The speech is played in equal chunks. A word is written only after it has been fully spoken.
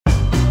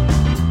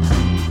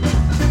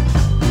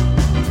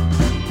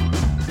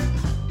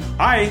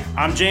Hi,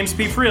 I'm James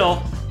P.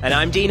 Friel. And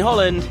I'm Dean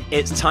Holland.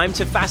 It's time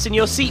to fasten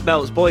your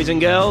seatbelts, boys and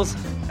girls.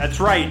 That's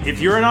right. If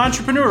you're an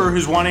entrepreneur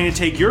who's wanting to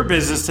take your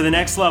business to the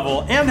next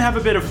level and have a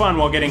bit of fun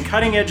while getting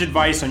cutting-edge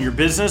advice on your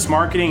business,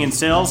 marketing, and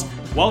sales,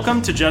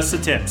 welcome to Just the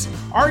Tips,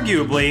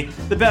 arguably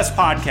the best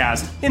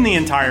podcast in the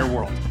entire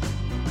world.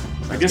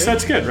 I guess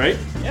that's good, right?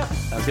 Yeah,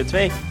 sounds good to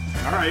me.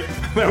 All right.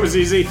 That was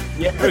easy.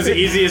 Yeah. That was the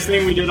easiest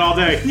thing we did all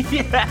day.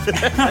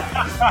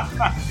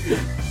 Yeah.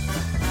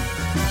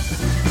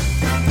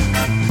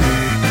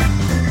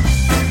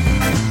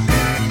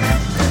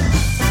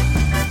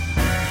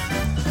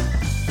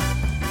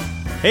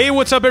 Hey,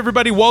 what's up,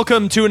 everybody?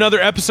 Welcome to another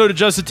episode of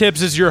Just the Tips.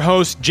 This is your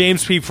host,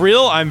 James P.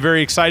 Friel. I'm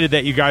very excited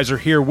that you guys are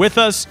here with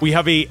us. We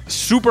have a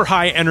super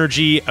high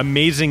energy,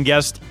 amazing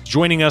guest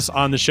joining us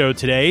on the show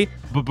today.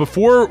 But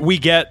before we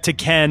get to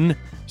Ken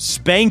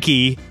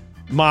Spanky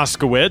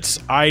Moskowitz,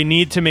 I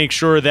need to make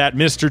sure that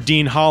Mr.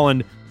 Dean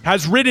Holland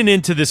has ridden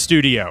into the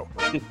studio.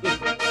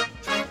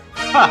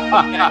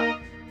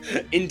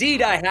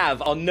 Indeed, I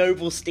have, our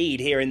noble steed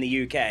here in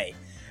the UK.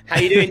 How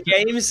you doing,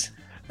 James?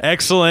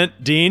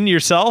 Excellent. Dean,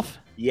 yourself?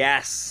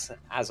 Yes,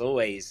 as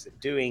always,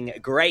 doing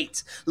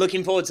great.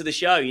 Looking forward to the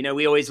show. You know,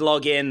 we always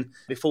log in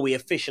before we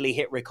officially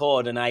hit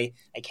record, and I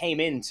came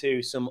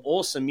into some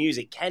awesome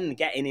music. Ken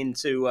getting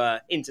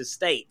into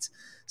state,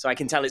 so I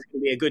can tell it's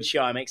going to be a good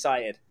show. I'm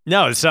excited.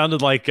 No, it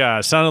sounded like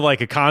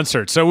a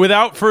concert. So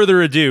without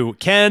further ado,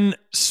 Ken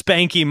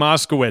Spanky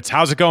Moskowitz,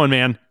 how's it going,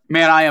 man?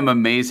 Man, I am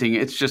amazing.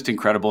 It's just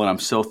incredible, and I'm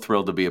so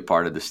thrilled to be a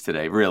part of this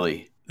today,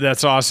 really.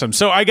 That's awesome.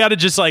 So I got to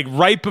just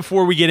right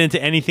before we get into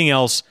anything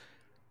else,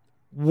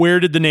 where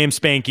did the name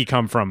Spanky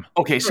come from?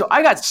 Okay, so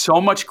I got so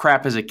much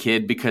crap as a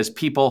kid because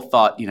people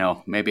thought,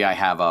 maybe I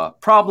have a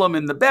problem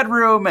in the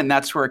bedroom and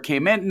that's where it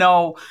came in.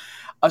 No.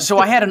 So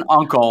I had an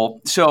uncle.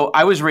 So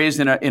I was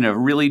raised in a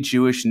really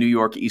Jewish New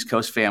York East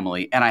Coast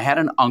family. And I had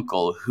an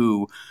uncle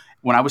who,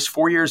 when I was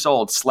 4 years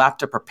old,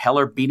 slapped a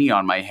propeller beanie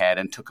on my head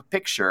and took a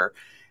picture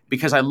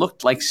because I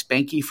looked like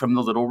Spanky from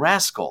the Little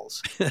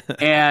Rascals.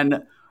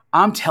 And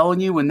I'm telling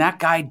you, when that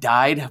guy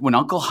died, when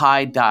Uncle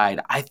Hyde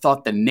died, I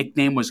thought the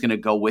nickname was going to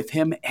go with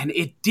him, and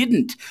it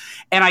didn't.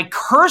 And I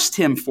cursed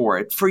him for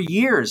it for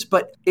years,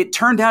 but it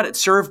turned out it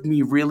served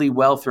me really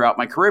well throughout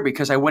my career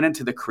because I went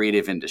into the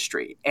creative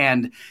industry.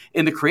 And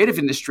in the creative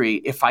industry,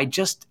 if I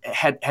just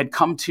had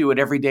come to it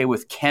every day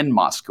with Ken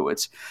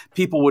Moskowitz,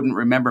 people wouldn't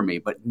remember me,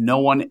 but no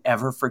one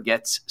ever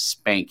forgets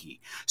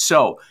Spanky.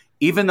 So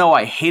even though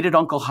I hated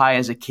Uncle High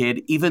as a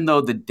kid, even though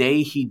the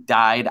day he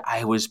died,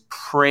 I was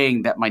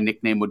praying that my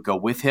nickname would go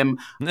with him,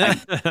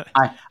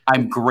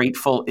 I'm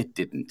grateful it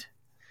didn't.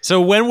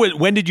 So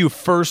when did you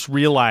first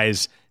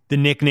realize the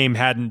nickname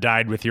hadn't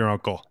died with your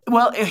uncle?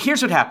 Well,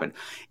 here's what happened.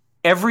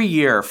 Every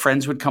year,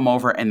 friends would come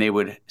over and they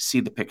would see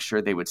the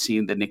picture, they would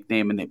see the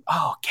nickname, and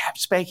Cap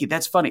Spanky,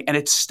 that's funny. And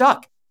it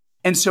stuck.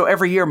 And so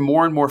every year,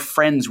 more and more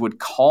friends would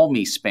call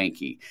me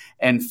Spanky,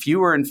 and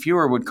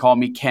fewer would call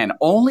me Ken.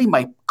 Only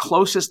my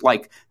closest,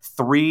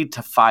 3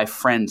 to 5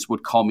 friends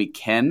would call me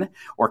Ken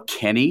or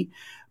Kenny,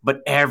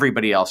 but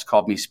everybody else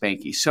called me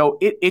Spanky. So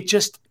it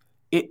just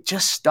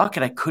stuck,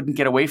 and I couldn't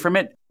get away from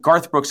it.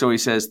 Garth Brooks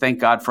always says, "Thank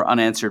God for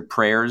unanswered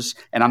prayers."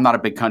 And I'm not a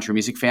big country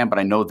music fan, but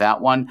I know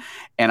that one.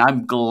 And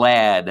I'm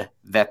glad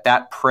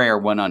that prayer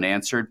went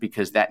unanswered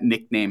because that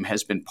nickname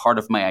has been part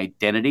of my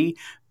identity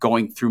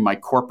going through my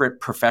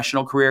corporate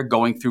professional career,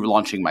 going through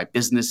launching my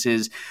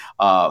businesses,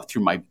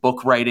 through my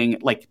book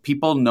writing.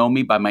 People know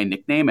me by my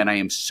nickname, and I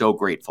am so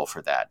grateful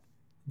for that.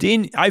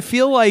 Dean, I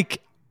feel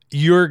like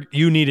you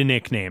need a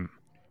nickname.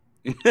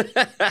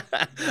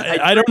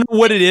 I don't know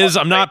what it is.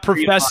 I'm not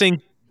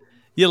professing.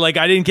 Yeah, I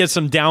didn't get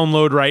some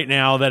download right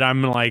now that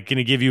I'm going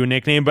to give you a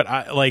nickname, but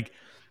I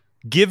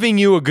giving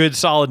you a good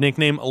solid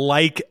nickname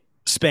like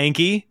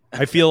Spanky,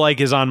 I feel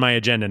like is on my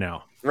agenda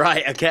now.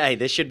 Right. Okay.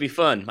 This should be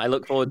fun. I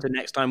look forward to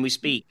next time we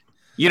speak.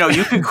 You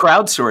can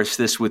crowdsource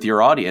this with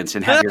your audience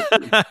and have your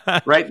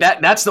right.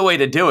 That's the way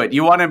to do it.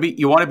 You want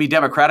to be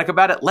democratic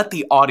about it. Let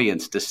the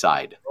audience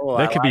decide.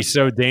 That could be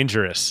so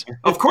dangerous.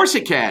 Of course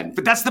it can,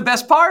 but that's the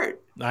best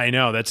part. I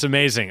know, that's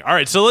amazing. All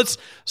right, so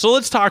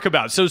let's talk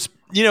about. So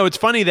it's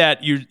funny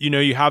that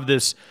you have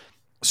this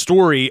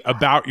story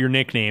about your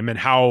nickname and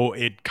how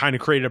it kind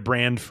of created a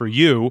brand for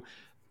you,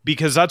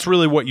 because that's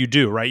really what you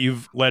do, right?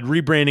 You've led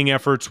rebranding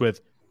efforts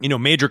with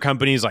major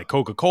companies like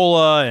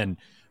Coca-Cola and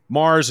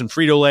Mars and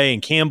Frito-Lay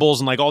and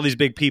Campbell's and all these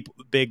big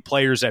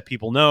players that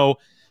people know,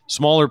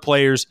 smaller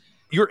players.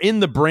 You're in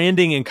the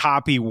branding and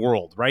copy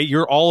world, right?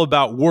 You're all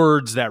about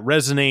words that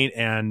resonate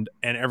and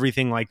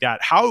everything like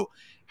that. How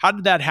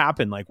did that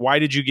happen? Why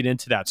did you get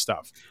into that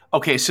stuff?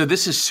 Okay, so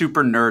this is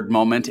super nerd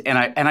moment, and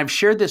I've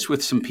shared this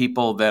with some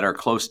people that are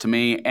close to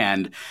me,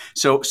 and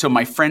so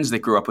my friends that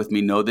grew up with me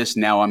know this.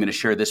 Now I'm going to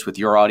share this with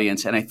your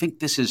audience, and I think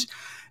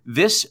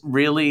this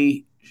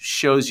really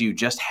shows you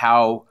just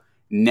how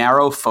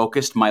narrow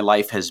focused my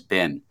life has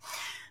been.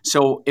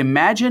 So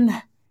imagine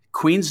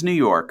Queens, New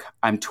York.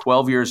 I'm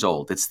 12 years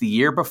old. It's the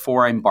year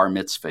before I'm bar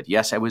mitzvahed.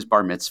 Yes, I was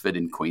bar mitzvahed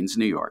in Queens,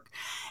 New York.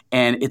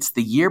 And it's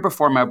the year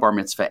before my bar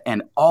mitzvah.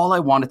 And all I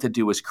wanted to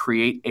do was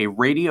create a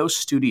radio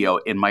studio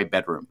in my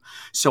bedroom.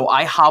 So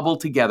I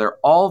hobbled together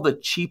all the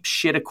cheap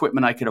shit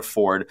equipment I could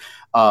afford,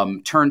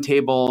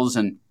 turntables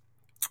and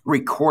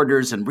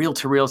recorders and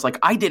reel-to-reels. Like,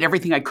 I did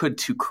everything I could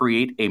to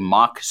create a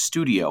mock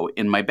studio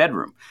in my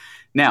bedroom.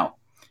 Now,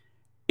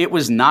 it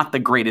was not the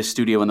greatest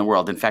studio in the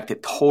world. In fact,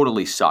 it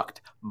totally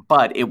sucked,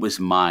 but it was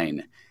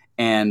mine.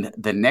 And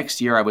the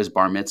next year I was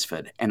bar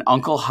mitzvahed, and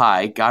Uncle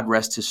High, God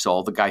rest his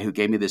soul, the guy who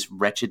gave me this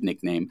wretched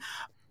nickname,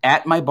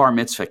 at my bar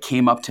mitzvah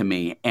came up to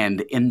me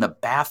and in the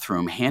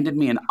bathroom handed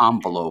me an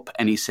envelope,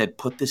 and he said,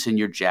 "Put this in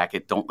your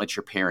jacket. Don't let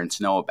your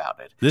parents know about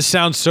it." This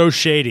sounds so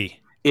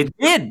shady. It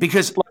did,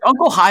 because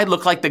Uncle Hyde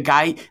looked like the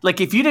guy, like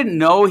if you didn't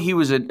know he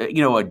was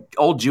a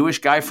old Jewish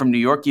guy from New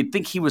York, you'd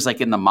think he was like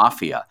in the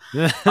mafia,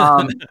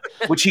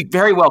 which he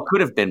very well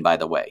could have been, by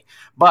the way.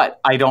 But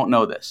I don't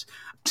know this.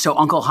 So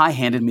Uncle High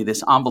handed me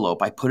this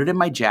envelope. I put it in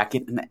my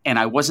jacket, and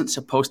I wasn't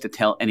supposed to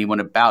tell anyone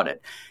about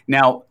it.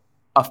 Now,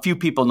 a few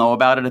people know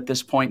about it at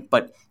this point,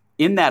 but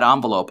in that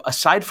envelope,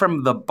 aside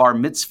from the bar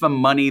mitzvah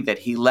money that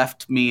he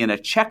left me in a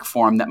check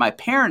form that my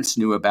parents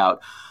knew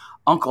about,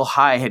 Uncle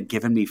High had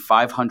given me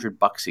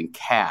 $500 in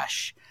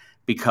cash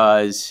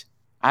because,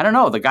 I don't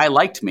know, the guy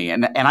liked me,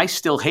 and I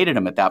still hated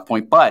him at that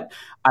point, but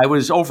I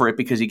was over it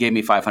because he gave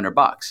me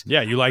 $500.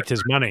 Yeah, you liked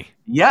his money.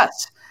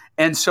 Yes.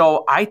 And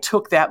so I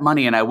took that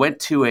money and I went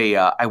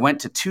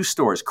to two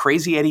stores,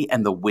 Crazy Eddie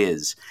and The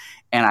Wiz,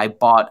 and I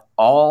bought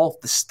all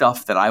the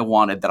stuff that I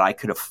wanted that I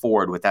could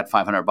afford with that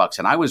 $500.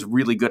 And I was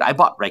really good. I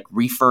bought like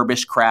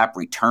refurbished crap,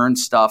 returned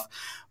stuff,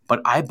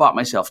 but I bought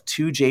myself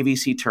 2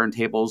 JVC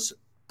turntables,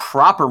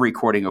 proper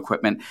recording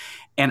equipment,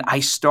 and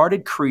I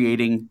started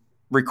creating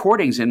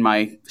recordings in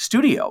my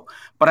studio.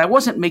 But I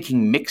wasn't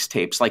making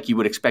mixtapes like you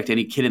would expect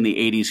any kid in the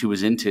 80s who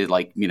was into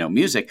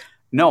music.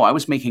 No, I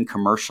was making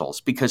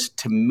commercials, because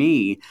to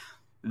me,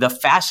 the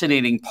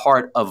fascinating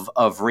part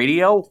of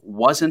radio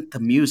wasn't the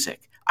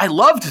music. I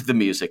loved the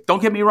music.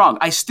 Don't get me wrong.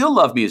 I still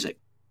love music,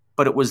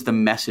 but it was the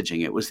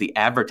messaging. It was the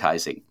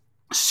advertising.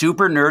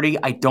 Super nerdy.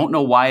 I don't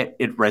know why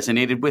it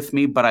resonated with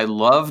me, but I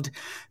loved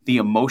the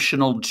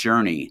emotional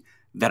journey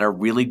that a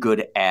really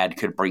good ad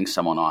could bring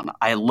someone on.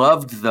 I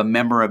loved the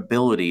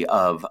memorability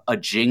of a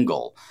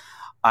jingle.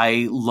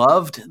 I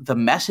loved the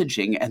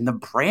messaging and the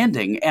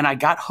branding, and I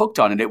got hooked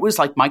on it. It was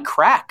like my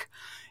crack.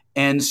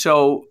 And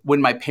so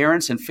when my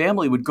parents and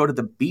family would go to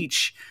the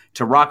beach,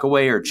 to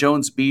Rockaway or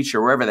Jones Beach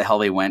or wherever the hell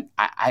they went,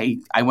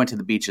 I went to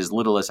the beach as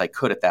little as I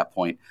could at that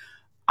point.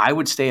 I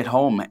would stay at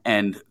home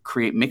and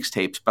create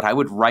mixtapes, but I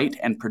would write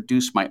and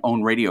produce my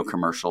own radio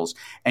commercials,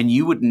 and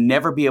you would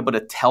never be able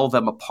to tell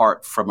them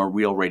apart from a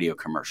real radio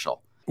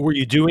commercial. Were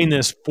you doing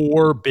this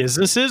for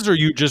businesses, or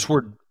you just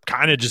were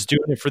kind of just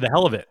doing it for the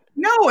hell of it?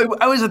 No,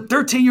 I was a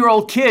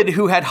 13-year-old kid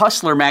who had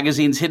Hustler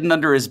magazines hidden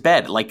under his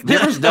bed. Like,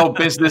 there was no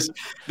business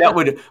that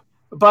would –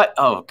 but,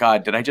 oh,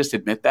 God, did I just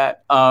admit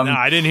that? No,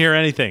 I didn't hear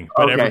anything,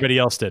 but okay. Everybody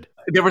else did.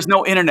 There was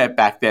no internet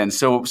back then,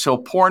 so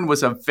porn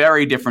was a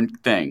very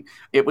different thing.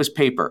 It was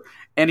paper.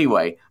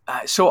 Anyway,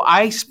 so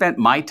I spent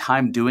my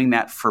time doing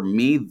that. For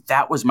me,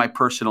 that was my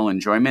personal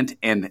enjoyment,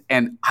 and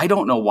I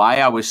don't know why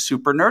I was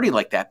super nerdy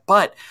like that,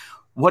 but –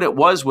 what it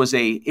was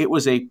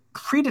a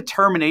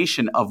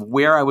predetermination of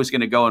where I was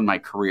going to go in my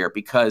career,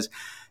 because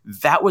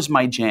that was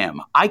my jam.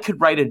 I could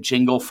write a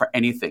jingle for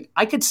anything.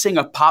 I could sing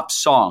a pop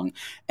song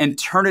and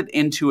turn it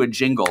into a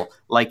jingle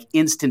like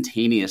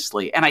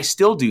instantaneously, and I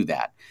still do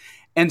that.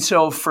 And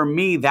so for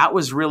me, that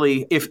was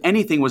really, if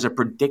anything was a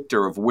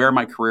predictor of where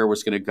my career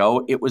was going to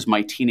go, it was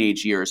my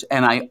teenage years,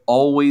 and I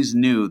always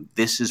knew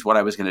this is what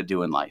I was going to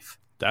do in life.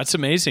 That's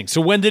amazing.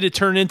 So when did it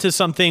turn into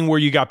something where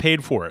you got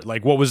paid for it?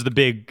 Like, what was the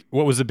big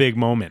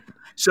moment?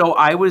 So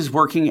I was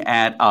working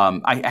at,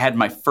 I had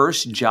my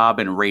first job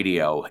in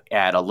radio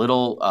at a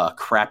little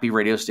crappy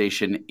radio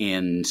station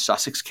in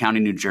Sussex County,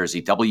 New Jersey,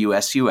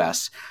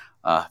 WSUS,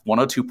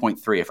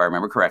 102.3, if I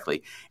remember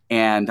correctly.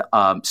 And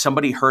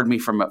somebody heard me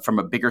from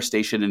a bigger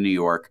station in New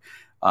York,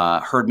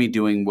 heard me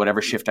doing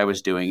whatever shift I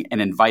was doing, and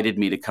invited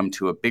me to come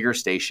to a bigger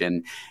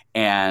station.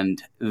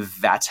 And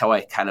that's how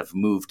I kind of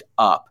moved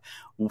up.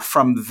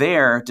 From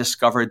there,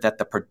 discovered that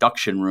the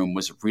production room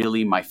was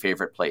really my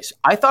favorite place.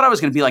 I thought I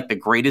was going to be like the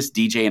greatest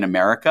DJ in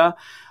America,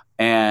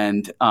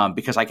 and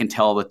because I can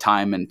tell the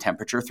time and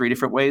temperature 3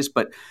 different ways.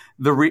 But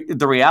the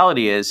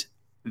reality is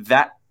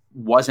that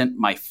wasn't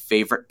my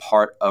favorite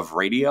part of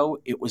radio.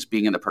 It was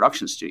being in the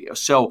production studio.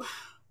 So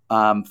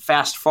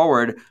fast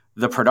forward,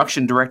 the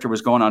production director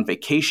was going on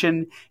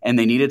vacation, and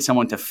they needed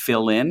someone to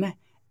fill in.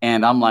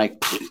 And I'm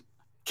like,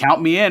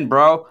 count me in,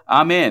 bro.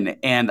 I'm in.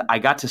 And I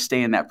got to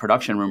stay in that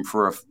production room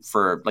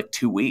for like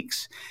 2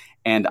 weeks.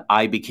 And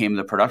I became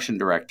the production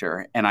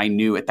director. And I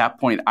knew at that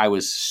point I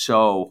was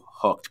so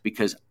hooked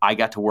because I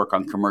got to work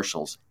on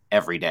commercials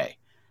every day.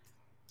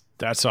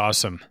 That's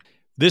awesome.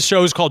 This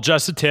show is called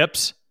Just the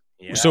Tips.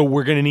 Yeah. So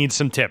we're going to need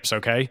some tips,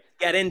 okay?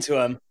 Get into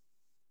them.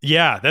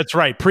 Yeah, that's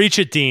right. Preach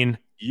it, Dean.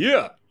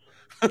 Yeah.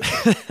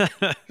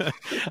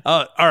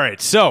 All right.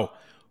 So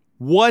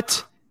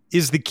what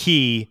is the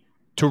key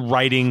to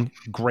writing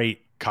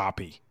great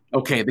copy?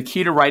 Okay, the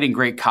key to writing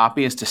great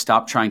copy is to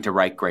stop trying to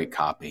write great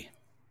copy.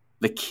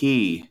 The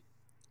key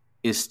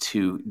is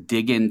to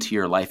dig into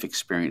your life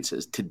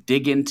experiences, to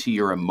dig into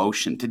your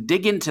emotion, to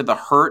dig into the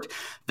hurt,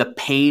 the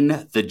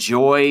pain, the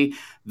joy,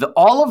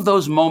 all of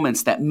those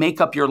moments that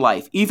make up your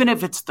life, even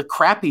if it's the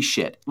crappy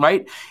shit,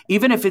 right?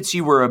 Even if it's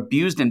you were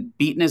abused and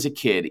beaten as a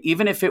kid,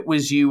 even if it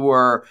was you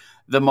were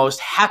the most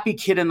happy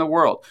kid in the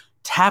world,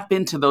 tap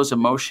into those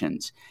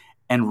emotions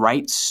and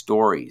write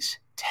stories.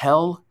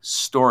 Tell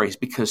stories,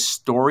 because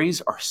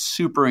stories are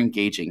super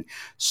engaging.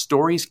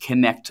 Stories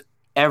connect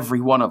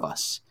every one of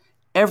us.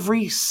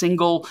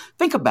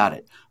 Think about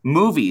it.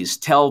 Movies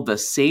tell the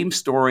same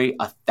story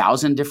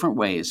 1,000 different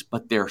ways,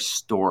 but they're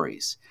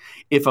stories.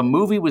 If a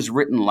movie was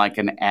written like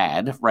an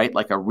ad, right,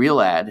 like a real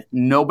ad,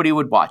 nobody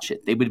would watch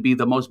it. They would be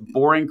the most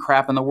boring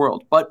crap in the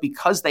world. But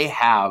because they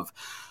have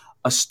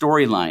a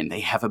storyline,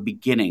 they have a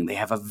beginning, they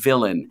have a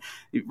villain,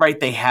 right?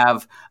 They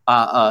have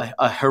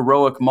a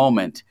heroic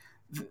moment.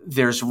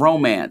 There's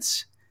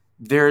romance.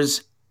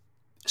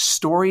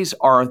 Stories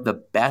are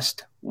the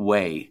best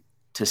way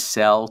to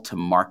sell, to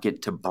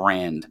market, to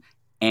brand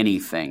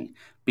anything,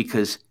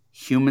 because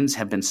humans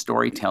have been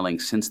storytelling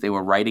since they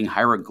were writing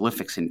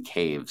hieroglyphics in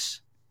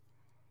caves.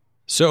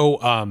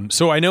 So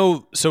I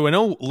know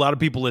a lot of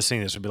people listening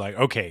to this would be like,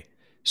 okay,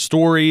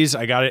 stories,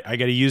 I got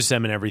to use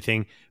them and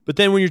everything. But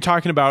then when you're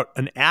talking about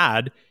an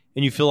ad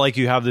and you feel like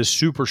you have this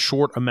super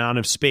short amount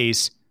of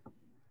space,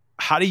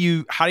 how do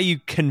you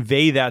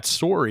convey that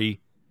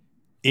story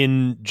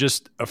in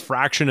just a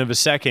fraction of a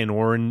second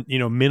or in,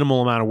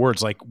 minimal amount of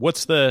words? Like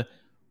what's the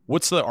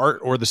art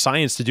or the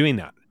science to doing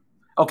that?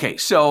 Okay,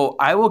 so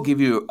I will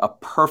give you a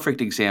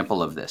perfect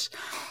example of this.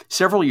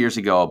 Several years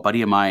ago, a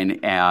buddy of mine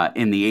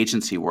in the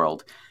agency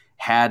world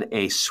had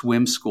a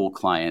swim school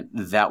client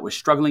that was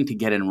struggling to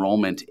get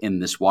enrollment in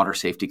this water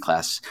safety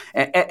class.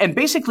 And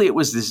basically it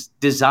was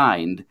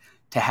designed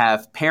to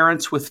have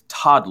parents with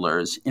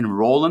toddlers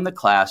enroll in the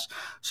class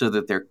so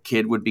that their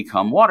kid would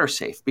become water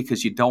safe,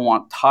 because you don't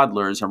want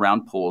toddlers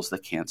around pools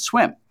that can't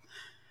swim.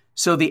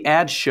 So the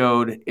ad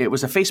it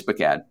was a Facebook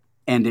ad,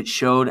 and it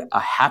showed a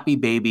happy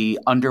baby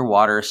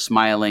underwater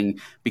smiling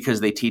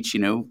because they teach,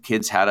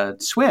 kids how to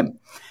swim.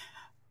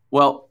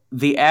 Well,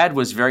 the ad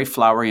was very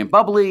flowery and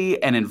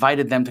bubbly and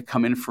invited them to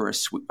come in for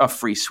a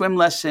free swim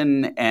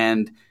lesson.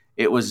 And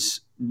it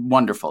was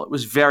wonderful. It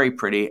was very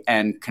pretty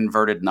and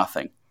converted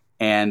nothing.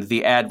 And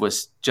the ad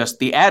was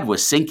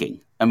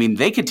sinking. I mean,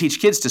 they could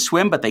teach kids to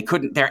swim, but they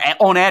couldn't. Their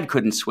own ad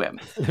couldn't swim.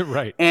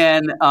 Right.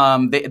 And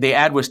the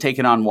ad was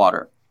taken on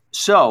water.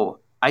 So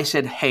I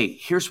said, hey,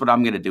 here's what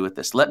I'm going to do with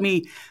this. Let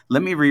me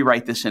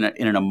rewrite this in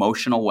an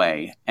emotional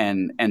way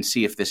and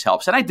see if this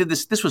helps. And I did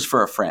this. This was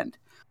for a friend.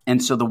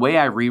 And so the way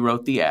I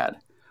rewrote the ad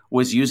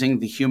was using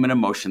the human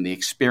emotion, the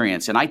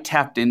experience. And I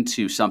tapped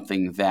into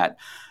something that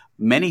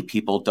many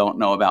people don't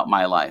know about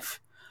my life.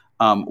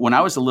 When I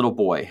was a little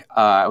boy,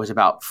 I was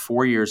about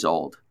 4 years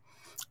old.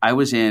 I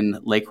was in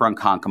Lake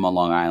Ronkonkoma,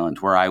 Long Island,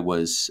 where I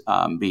was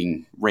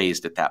being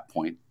raised at that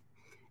point.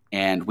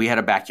 And we had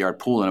a backyard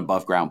pool, an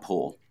above ground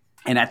pool.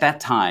 And at that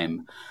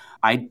time,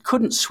 I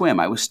couldn't swim.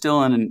 I was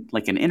still in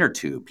an inner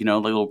tube,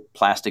 little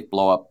plastic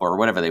blow up or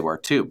whatever they were,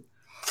 tube.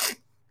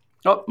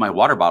 Oh, my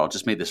water bottle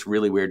just made this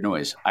really weird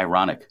noise.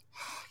 Ironic.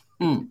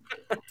 The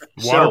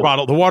water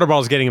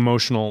bottle is getting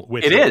emotional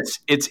with it. You.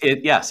 Is.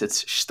 Yes,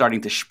 it's starting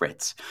to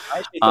spritz.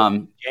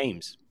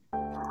 James.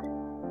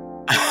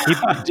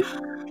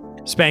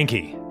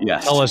 Spanky.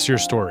 Yes. Tell us your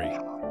story.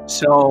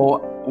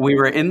 So we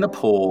were in the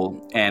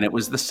pool and it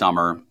was the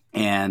summer,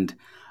 and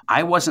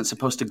I wasn't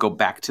supposed to go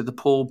back to the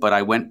pool, but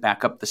I went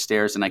back up the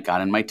stairs and I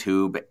got in my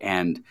tube,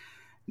 and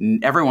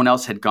everyone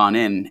else had gone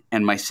in,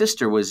 and my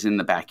sister was in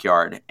the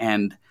backyard,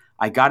 and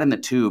I got in the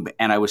tube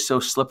and I was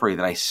so slippery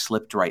that I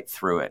slipped right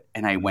through it,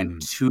 and I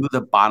went to the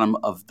bottom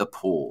of the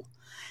pool,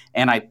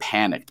 and I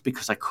panicked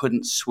because I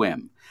couldn't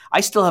swim.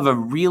 I still have a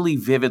really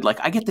vivid,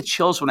 I get the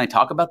chills when I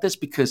talk about this,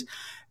 because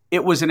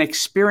it was an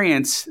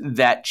experience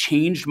that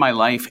changed my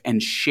life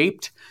and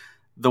shaped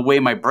the way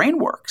my brain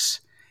works.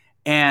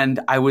 And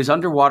I was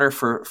underwater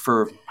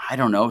for I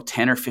don't know,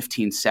 10 or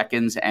 15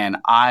 seconds, and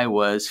I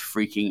was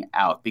freaking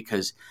out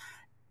because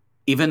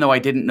even though I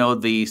didn't know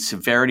the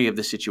severity of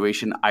the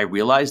situation, I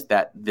realized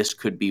that this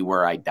could be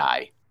where I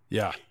die.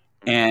 Yeah.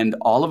 And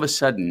all of a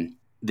sudden,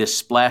 this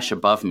splash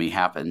above me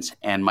happens,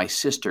 and my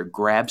sister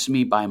grabs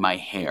me by my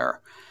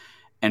hair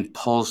and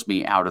pulls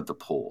me out of the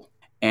pool.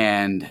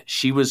 And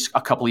she was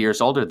a couple of years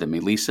older than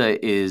me.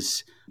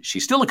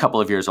 She's still a couple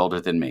of years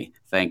older than me,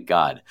 thank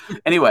God.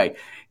 Anyway,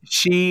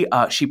 she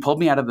pulled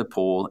me out of the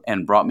pool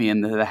and brought me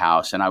into the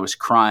house, and I was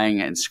crying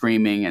and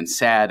screaming and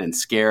sad and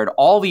scared,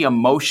 all the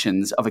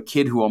emotions of a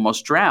kid who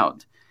almost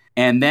drowned.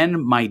 And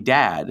then my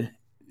dad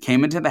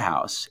came into the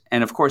house,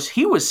 and of course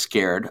he was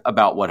scared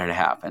about what had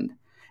happened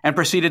and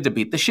proceeded to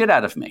beat the shit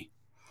out of me.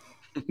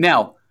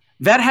 Now,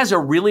 that has a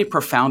really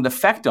profound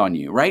effect on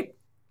you, right?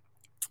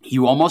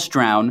 You almost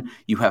drown,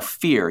 you have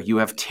fear, you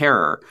have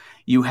terror,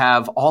 you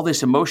have all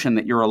this emotion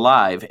that you're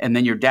alive, and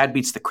then your dad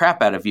beats the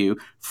crap out of you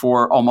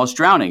for almost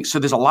drowning. So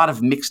there's a lot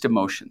of mixed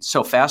emotions.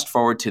 So fast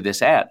forward to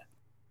this ad.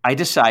 I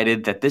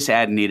decided that this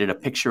ad needed a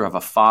picture of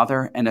a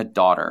father and a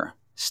daughter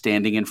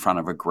standing in front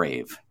of a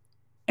grave.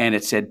 And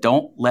it said,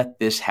 "Don't let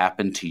this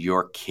happen to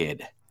your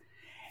kid."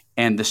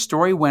 And the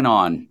story went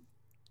on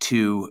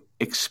to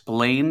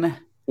explain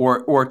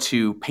or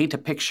to paint a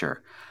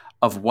picture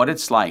of what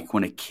it's like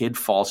when a kid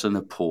falls in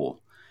the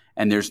pool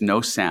and there's no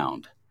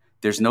sound.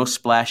 There's no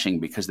splashing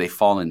because they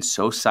fall in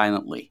so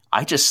silently.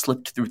 I just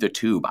slipped through the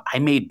tube. I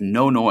made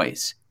no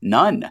noise,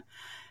 none.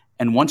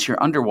 And once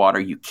you're underwater,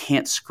 you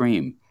can't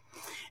scream.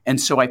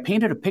 And so I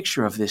painted a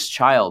picture of this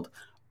child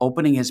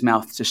opening his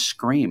mouth to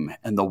scream,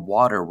 and the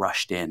water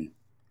rushed in,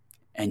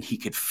 and he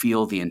could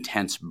feel the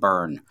intense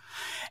burn.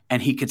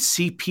 And he could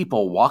see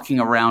people walking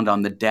around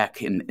on the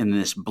deck in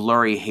this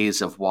blurry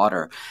haze of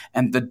water.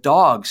 And the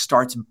dog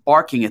starts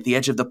barking at the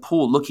edge of the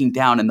pool, looking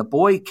down. And the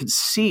boy could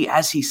see,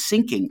 as he's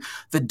sinking,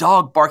 the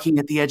dog barking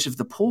at the edge of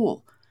the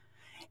pool.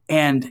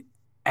 And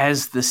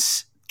as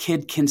this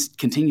kid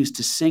continues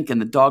to sink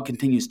and the dog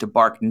continues to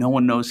bark, no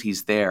one knows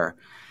he's there.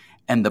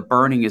 And the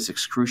burning is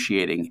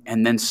excruciating.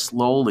 And then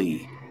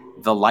slowly,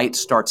 the light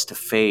starts to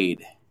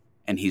fade,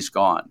 and he's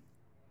gone.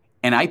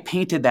 And I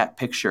painted that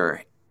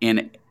picture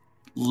in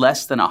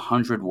less than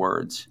 100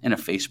 words in a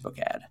Facebook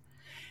ad.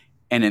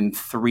 And in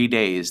 3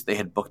 days, they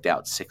had booked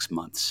out 6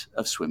 months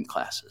of swim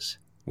classes.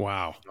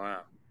 Wow.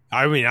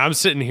 I mean, I'm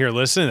sitting here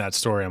listening to that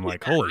story. I'm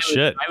like, holy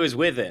shit. I was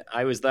with it.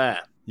 I was there.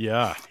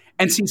 Yeah.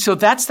 And see, so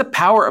that's the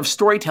power of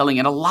storytelling.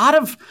 And a lot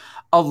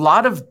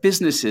of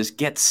businesses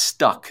get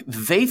stuck.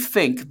 They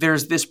think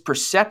there's this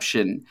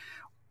perception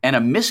and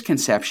a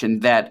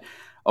misconception that,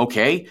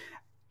 okay,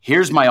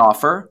 here's my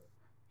offer.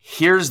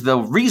 Here's the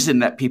reason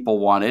that people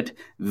want it.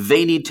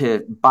 They need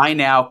to buy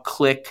now,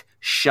 click,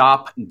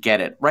 shop, get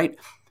it, right?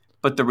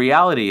 But the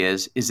reality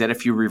is that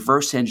if you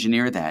reverse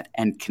engineer that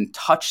and can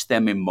touch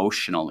them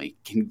emotionally,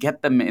 can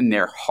get them in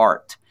their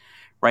heart,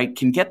 right?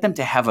 Can get them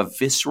to have a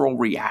visceral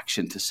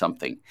reaction to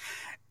something.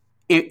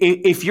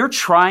 If you're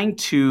trying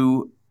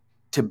to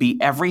be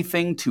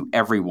everything to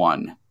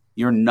everyone,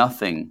 you're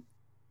nothing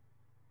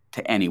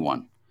to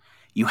anyone.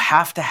 You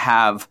have to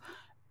have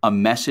a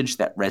message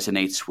that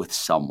resonates with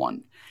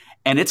someone.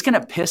 And it's going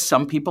to piss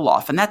some people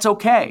off, and that's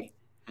okay.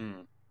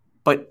 Mm.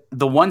 But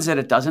the ones that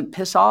it doesn't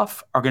piss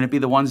off are going to be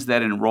the ones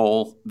that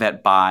enroll,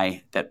 that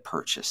buy, that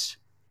purchase.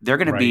 They're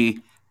going to be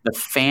the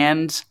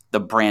fans,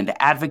 the brand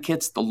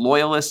advocates, the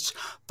loyalists,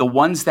 the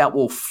ones that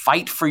will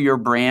fight for your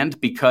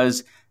brand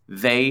because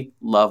they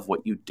love what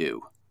you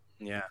do.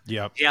 Yeah.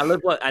 Yep. Yeah. I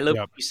love what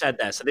you said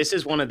there. So this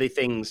is one of the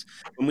things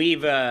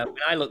when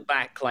I look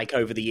back, like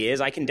over the years,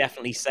 I can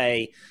definitely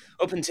say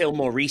up until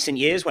more recent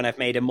years when I've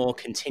made a more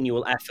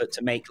continual effort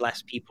to make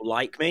less people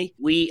like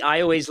me, I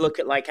always look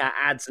at like our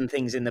ads and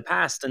things in the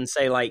past and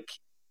say like,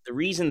 the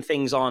reason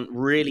things aren't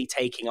really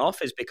taking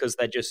off is because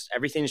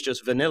everything's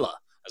just vanilla,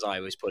 as I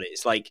always put it.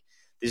 It's like,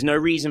 there's no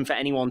reason for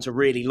anyone to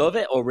really love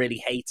it or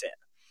really hate it.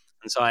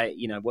 And so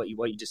what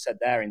you just said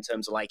there in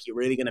terms of like, you're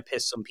really going to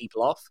piss some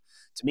people off.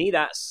 To me,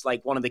 that's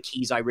like one of the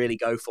keys I really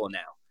go for now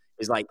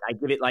is like, I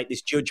give it like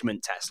this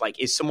judgment test. Like,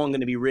 is someone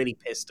going to be really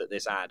pissed at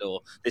this ad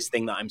or this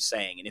thing that I'm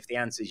saying? And if the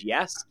answer is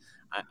yes,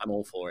 I'm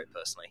all for it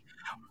personally.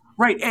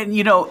 Right. And,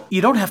 you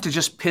don't have to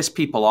just piss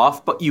people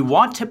off, but you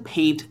want to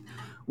paint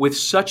with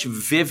such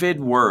vivid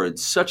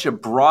words, such a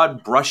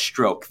broad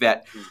brushstroke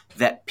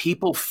that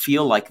people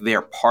feel like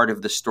they're part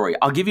of the story.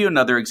 I'll give you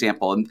another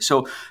example. And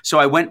so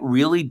I went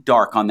really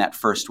dark on that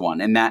first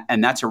one,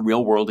 and that's a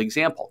real world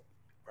example.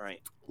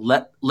 Right.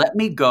 Let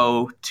me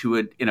go to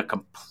it in a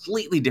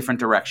completely different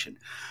direction.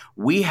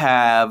 We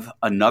have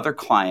another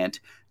client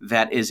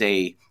that is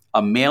a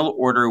mail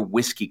order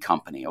whiskey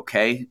company.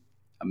 Okay,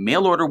 a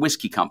mail order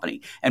whiskey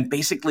company, and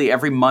basically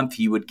every month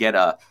you would get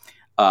a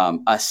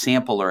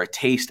sample or a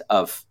taste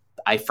of,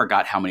 I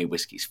forgot how many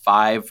whiskeys,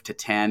 5 to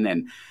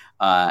 10.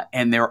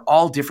 And they're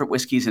all different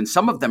whiskeys. And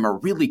some of them are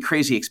really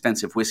crazy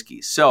expensive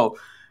whiskeys. So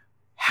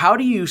how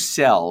do you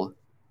sell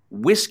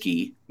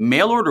whiskey,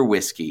 mail order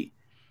whiskey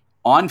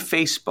on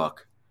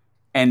Facebook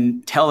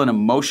and tell an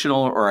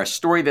emotional or a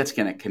story that's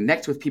going to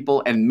connect with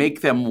people and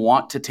make them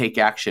want to take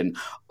action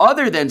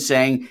other than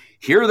saying,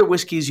 here are the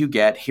whiskeys you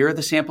get, here are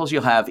the samples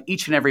you'll have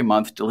each and every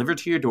month delivered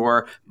to your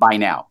door, buy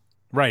now.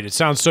 Right. It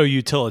sounds so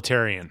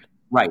utilitarian.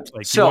 Right.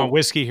 Like, you want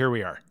whiskey? Here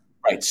we are.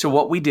 Right. So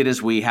what we did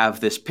is we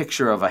have this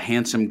picture of a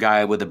handsome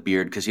guy with a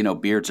beard because,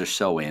 beards are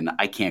so in.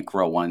 I can't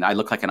grow one. I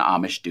look like an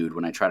Amish dude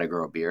when I try to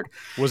grow a beard.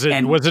 Was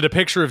it a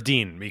picture of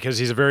Dean? Because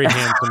he's a very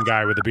handsome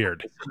guy with a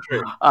beard.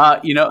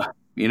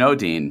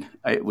 Dean,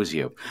 it was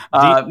you.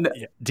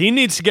 Dean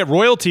needs to get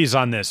royalties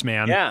on this,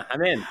 man. Yeah,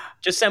 I'm in.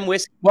 Just send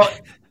whiskey.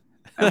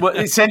 Well,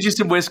 it sends you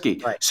some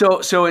whiskey. Right.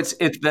 So it's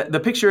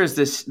the picture is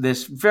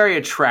this very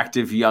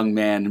attractive young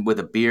man with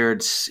a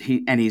beard.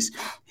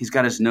 He's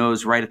got his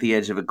nose right at the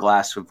edge of a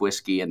glass of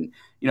whiskey, and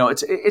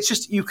it's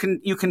just you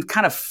can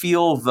kind of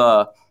feel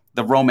the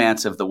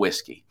romance of the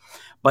whiskey.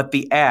 But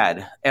the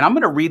ad, and I'm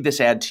going to read this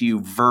ad to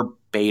you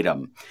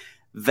verbatim.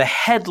 The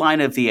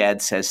headline of the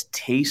ad says,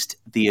 "Taste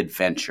the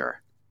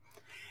adventure,"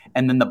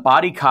 and then the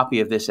body copy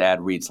of this ad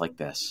reads like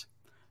this.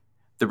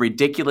 The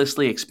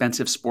ridiculously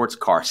expensive sports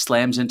car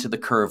slams into the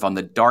curve on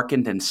the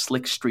darkened and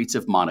slick streets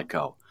of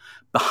Monaco.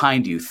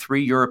 Behind you,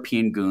 3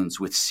 European goons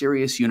with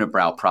serious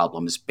unibrow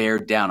problems bear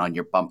down on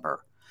your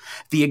bumper.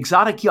 The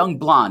exotic young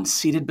blonde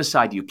seated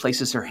beside you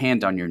places her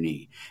hand on your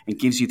knee and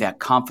gives you that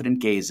confident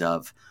gaze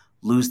of,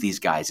 lose these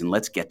guys and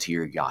let's get to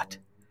your yacht.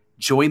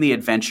 Join the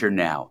adventure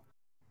now.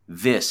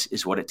 This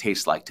is what it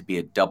tastes like to be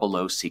a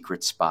 00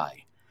 secret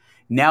spy.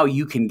 Now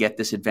you can get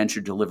this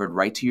adventure delivered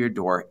right to your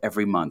door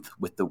every month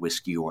with the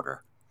whiskey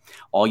order.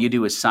 All you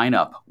do is sign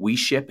up, we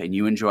ship, and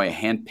you enjoy a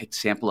hand-picked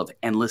sample of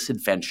endless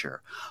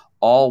adventure,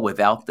 all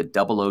without the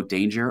 00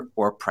 danger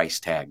or price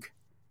tag.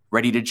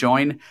 Ready to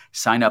join?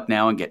 Sign up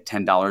now and get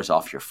 $10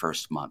 off your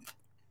first month.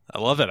 I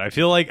love it. I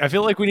feel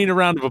like we need a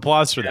round of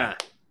applause for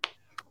that.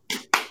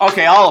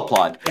 Okay, I'll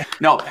applaud.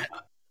 No,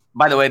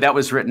 by the way, that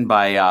was written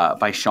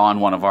by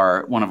Sean, one of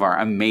our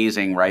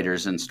amazing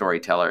writers and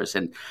storytellers.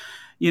 And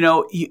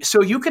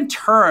so you can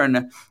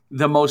turn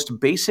the most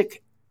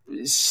basic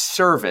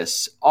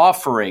service,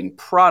 offering,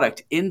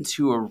 product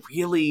into a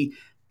really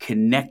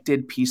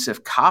connected piece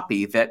of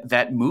copy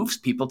that moves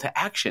people to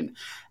action.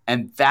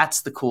 And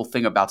that's the cool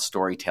thing about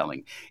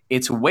storytelling.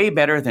 It's way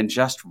better than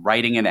just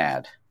writing an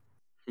ad.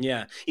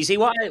 Yeah. You see,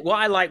 what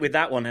I like with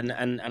that one,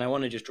 and I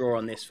want to just draw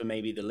on this for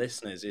maybe the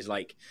listeners, is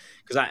like,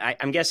 because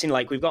I'm guessing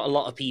like we've got a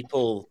lot of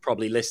people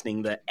probably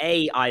listening that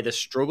either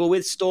struggle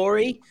with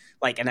story,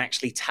 like, and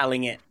actually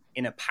telling it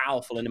in a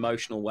powerful and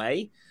emotional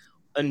way,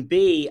 and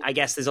B, I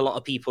guess there's a lot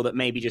of people that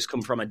maybe just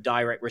come from a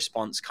direct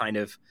response kind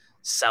of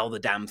sell the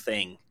damn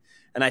thing.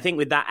 And I think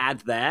with that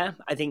ad there,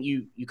 I think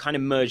you kind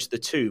of merge the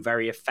two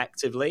very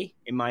effectively,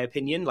 in my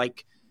opinion.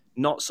 Like,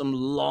 not some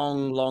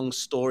long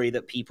story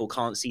that people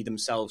can't see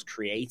themselves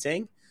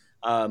creating.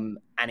 And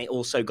it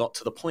also got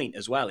to the point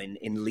as well in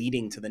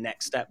leading to the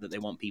next step that they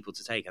want people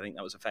to take. I think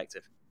that was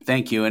effective.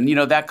 Thank you. And,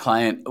 that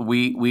client,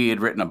 we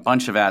had written a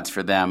bunch of ads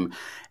for them.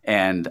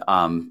 And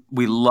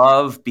we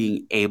love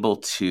being able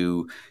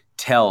to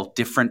tell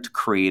different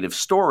creative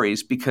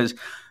stories because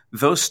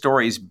those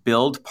stories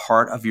build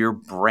part of your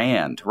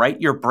brand,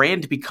 right? Your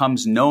brand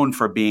becomes known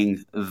for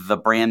being the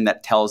brand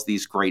that tells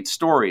these great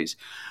stories.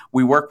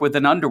 We work with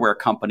an underwear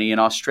company in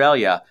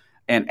Australia,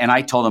 and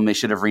I told them they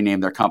should have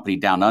renamed their company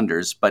Down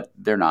Unders, but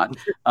they're not.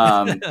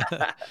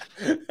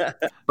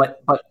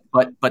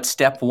 But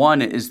step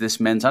one is this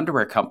men's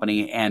underwear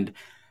company, and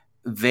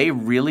they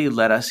really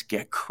let us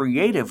get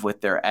creative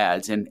with their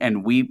ads,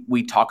 and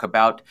we talk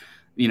about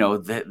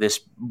this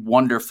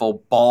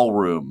wonderful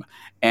ballroom.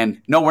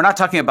 And no, we're not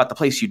talking about the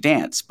place you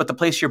dance, but the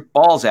place your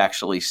balls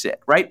actually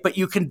sit, right? But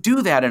you can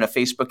do that in a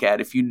Facebook ad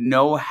if you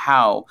know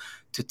how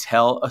to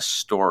tell a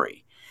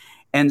story.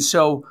 And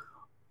so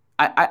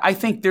I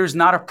think there's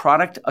not a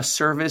product, a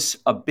service,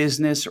 a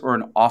business, or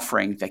an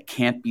offering that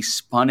can't be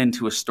spun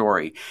into a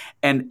story.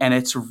 And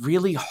it's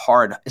really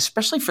hard,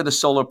 especially for the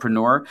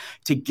solopreneur,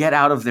 to get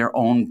out of their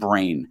own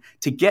brain,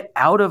 to get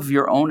out of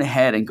your own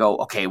head and go,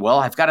 okay, well,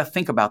 I've got to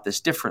think about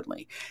this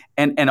differently.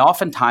 And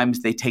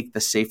oftentimes they take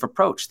the safe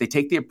approach. They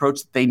take the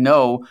approach that they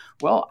know,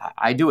 well,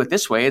 I do it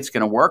this way, it's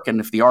going to work. And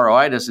if the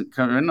ROI doesn't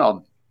come in,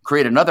 I'll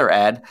create another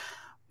ad.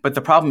 But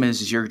the problem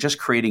is you're just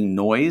creating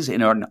noise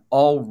in an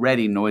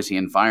already noisy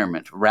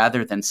environment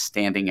rather than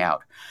standing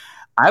out.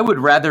 I would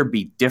rather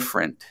be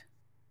different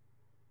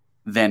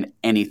than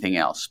anything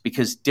else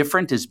because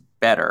different is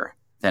better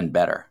than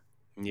better.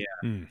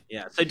 Yeah.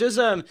 Yeah. So does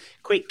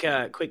quick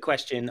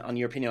question on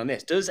your opinion on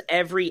this. Does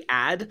every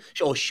ad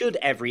or should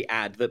every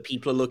ad that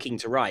people are looking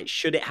to write,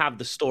 should it have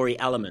the story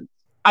element?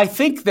 I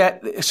think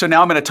that, so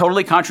now I'm going to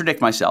totally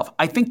contradict myself.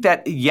 I think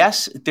that,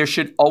 yes, there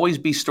should always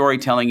be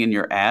storytelling in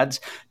your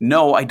ads.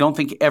 No, I don't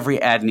think every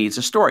ad needs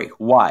a story.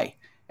 Why?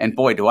 And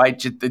boy,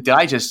 did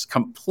I just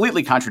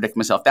completely contradict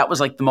myself. That was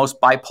like the most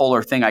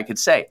bipolar thing I could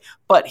say.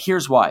 But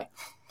here's why.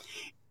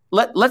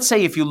 Let's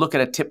say if you look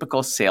at a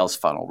typical sales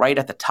funnel, right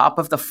at the top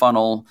of the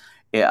funnel,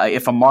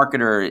 if a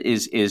marketer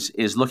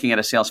is looking at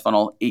a sales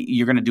funnel,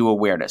 you're going to do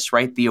awareness,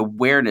 right? The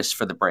awareness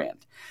for the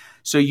brand.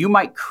 So you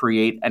might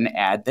create an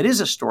ad that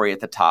is a story at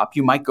the top.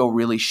 You might go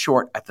really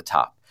short at the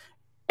top.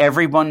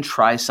 Everyone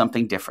tries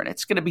something different.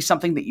 It's going to be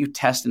something that you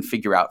test and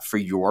figure out for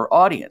your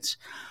audience.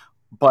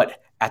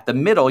 But at the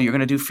middle, you're going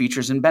to do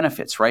features and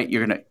benefits, right?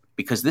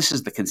 Because this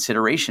is the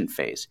consideration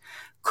phase.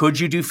 Could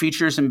you do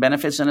features and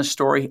benefits in a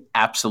story?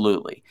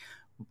 Absolutely.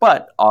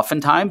 But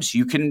oftentimes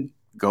you can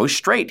go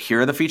straight. Here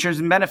are the features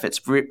and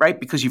benefits, right?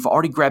 Because you've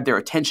already grabbed their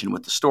attention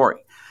with the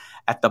story.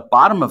 At the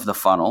bottom of the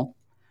funnel,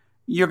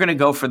 you're going to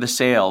go for the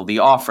sale, the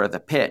offer, the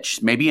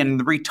pitch. Maybe in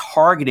the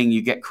retargeting,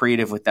 you get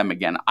creative with them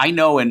again. I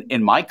know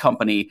in my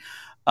company,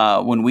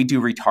 when we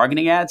do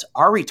retargeting ads,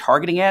 our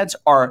retargeting ads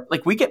are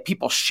like we get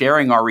people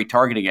sharing our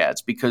retargeting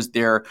ads because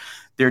they're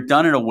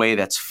done in a way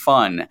that's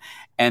fun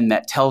and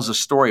that tells a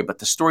story. But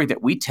the story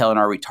that we tell in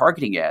our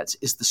retargeting ads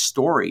is the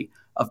story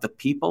of the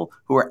people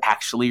who are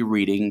actually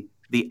reading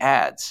the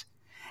ads.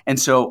 And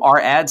so our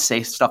ads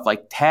say stuff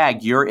like,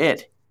 tag, you're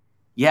it.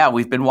 Yeah,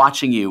 we've been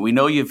watching you. We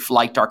know you've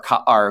liked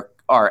our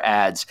our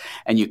ads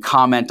and you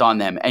comment on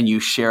them and you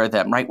share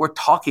them, right? We're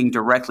talking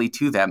directly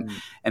to them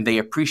and they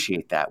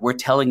appreciate that. We're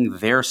telling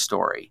their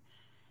story.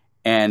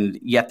 And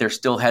yet they're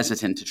still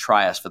hesitant to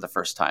try us for the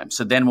first time.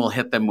 So then we'll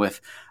hit them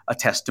with a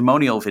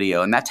testimonial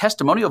video. And that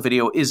testimonial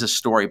video is a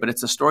story, but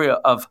it's a story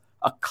of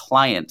a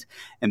client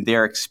and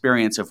their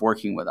experience of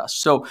working with us.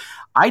 So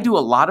I do a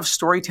lot of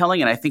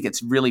storytelling and I think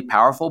it's really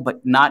powerful,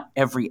 but not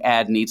every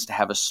ad needs to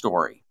have a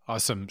story.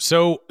 Awesome.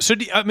 So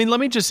let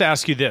me just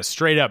ask you this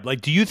straight up. Like,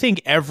 do you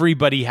think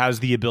everybody has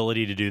the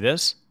ability to do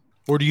this?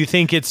 Or do you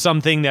think it's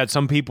something that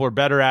some people are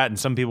better at and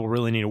some people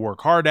really need to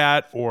work hard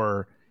at?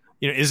 Or,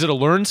 is it a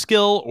learned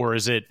skill or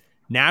is it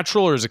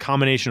natural or is it a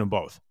combination of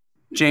both?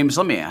 James,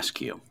 let me ask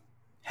you,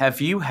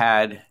 have you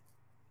had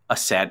a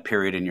sad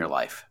period in your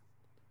life?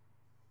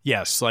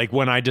 Yes. Like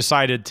when I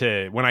committed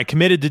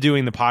to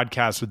doing the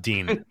podcast with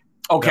Dean.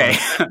 Okay.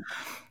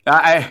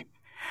 I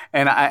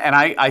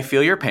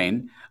feel your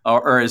pain.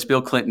 Or as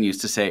Bill Clinton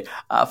used to say,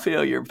 I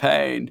feel your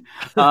pain.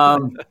 I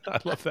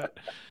love that.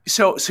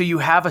 So you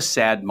have a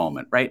sad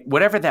moment, right?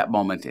 Whatever that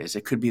moment is,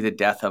 it could be the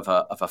death of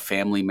a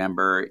family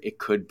member. It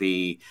could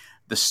be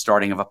the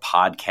starting of a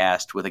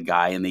podcast with a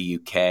guy in the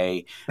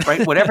UK,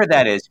 right? Whatever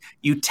that is,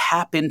 you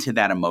tap into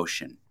that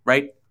emotion,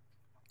 right?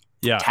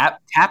 Yeah.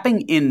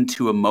 Tapping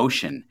into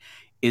emotion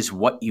is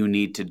what you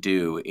need to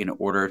do in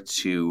order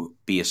to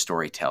be a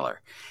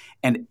storyteller.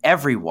 And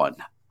everyone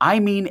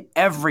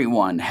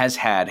has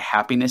had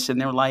happiness in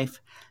their life,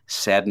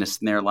 sadness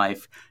in their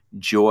life,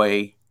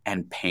 joy,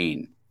 and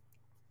pain.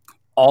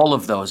 All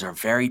of those are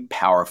very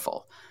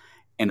powerful.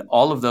 And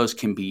all of those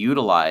can be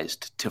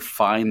utilized to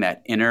find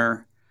that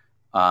inner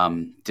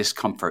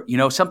discomfort.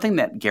 Something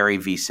that Gary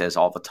Vee says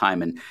all the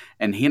time,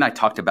 and he and I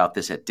talked about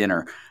this at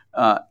dinner.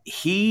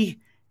 He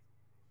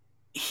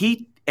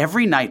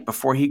every night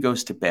before he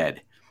goes to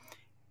bed,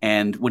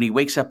 and when he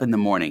wakes up in the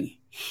morning,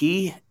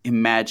 he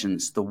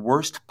imagines the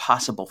worst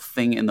possible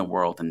thing in the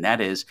world, and that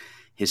is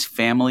his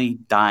family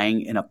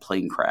dying in a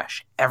plane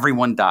crash.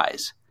 Everyone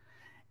dies.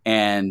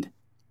 And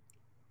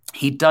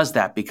he does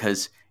that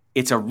because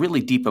it's a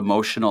really deep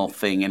emotional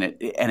thing, and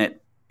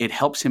it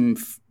helps him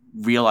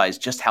realize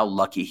just how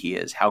lucky he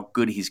is, how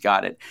good he's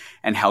got it,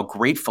 and how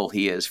grateful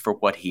he is for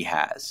what he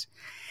has.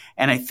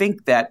 And I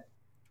think that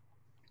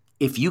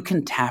if you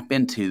can tap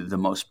into the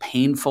most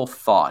painful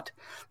thought,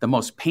 the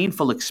most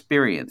painful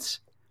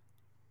experience,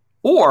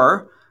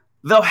 or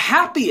the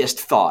happiest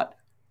thought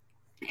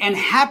and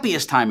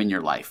happiest time in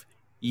your life,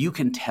 you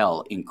can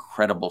tell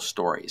incredible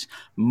stories.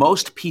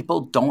 Most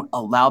people don't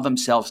allow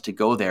themselves to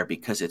go there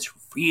because it's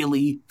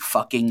really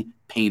fucking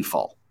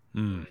painful.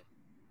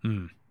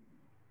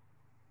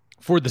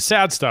 For the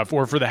sad stuff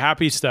or for the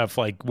happy stuff,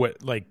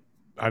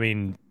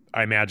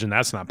 I imagine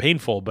that's not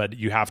painful, but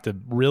you have to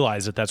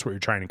realize that that's what you're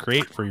trying to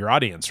create for your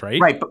audience, right?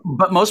 Right.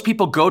 But most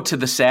people go to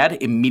the sad,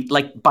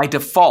 by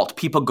default,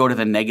 people go to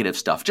the negative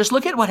stuff. Just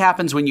look at what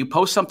happens when you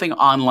post something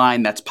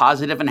online that's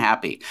positive and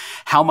happy.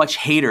 How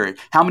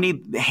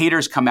many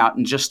haters come out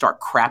and just start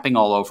crapping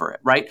all over it,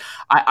 right?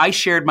 I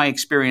shared my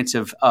experience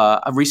of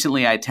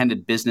recently I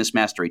attended Business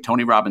Mastery,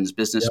 Tony Robbins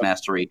Business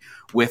Mastery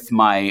with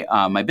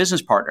my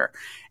business partner.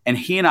 And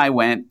he and I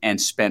went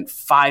and spent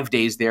 5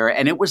 days there,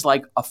 and it was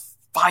like a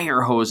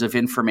fire hose of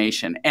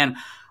information. And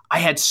I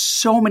had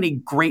so many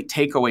great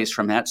takeaways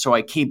from that. So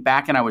I came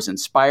back and I was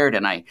inspired,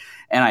 and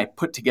I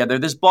put together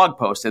this blog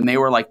post, and they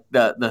were like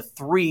the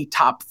 3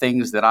 top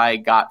things that I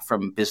got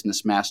from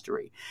Business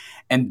Mastery.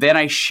 And then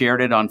I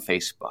shared it on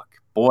Facebook.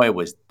 Boy,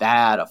 was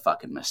that a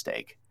fucking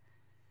mistake,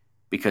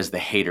 because the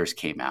haters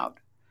came out.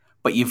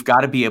 But you've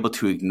got to be able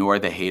to ignore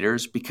the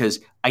haters,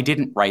 because I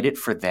didn't write it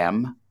for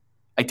them.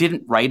 I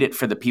didn't write it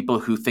for the people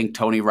who think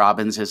Tony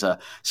Robbins is a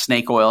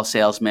snake oil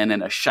salesman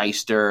and a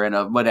shyster and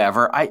a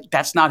whatever.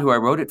 That's not who I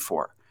wrote it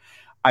for.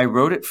 I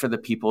wrote it for the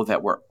people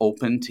that were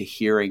open to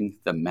hearing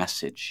the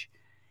message.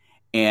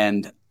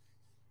 And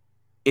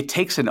it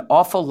takes an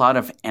awful lot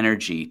of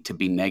energy to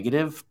be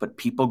negative, but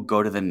people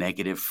go to the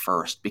negative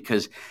first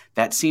because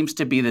that seems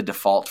to be the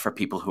default for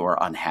people who are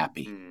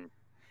unhappy.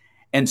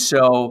 And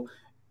so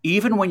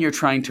even when you're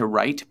trying to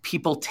write,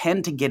 people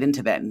tend to get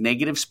into that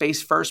negative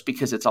space first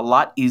because it's a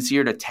lot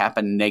easier to tap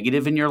a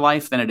negative in your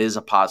life than it is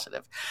a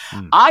positive.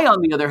 I,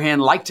 on the other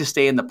hand, like to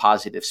stay in the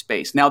positive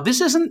space. Now,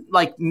 this isn't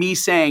like me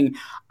saying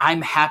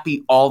I'm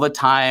happy all the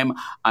time,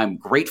 I'm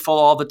grateful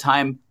all the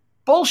time.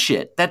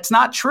 Bullshit. That's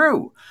not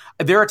true.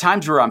 There are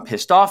times where I'm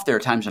pissed off. There are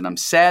times when I'm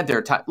sad. There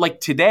are times like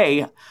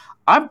today,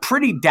 I'm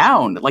pretty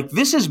down. Like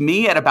this is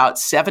me at about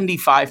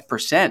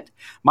 75%.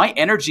 My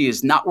energy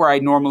is not where I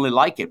normally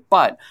like it,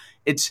 but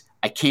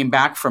I came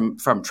back from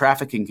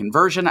traffic and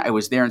conversion. I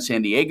was there in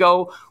San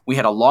Diego. We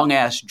had a long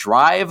ass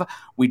drive.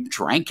 We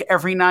drank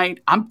every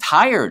night. I'm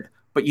tired,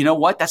 but you know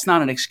what? That's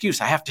not an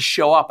excuse. I have to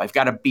show up. I've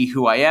got to be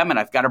who I am, and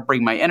I've got to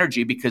bring my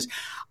energy because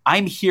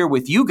I'm here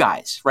with you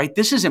guys, right?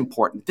 This is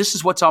important. This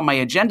is what's on my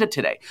agenda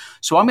today.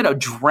 So I'm going to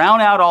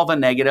drown out all the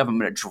negative. I'm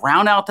going to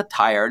drown out the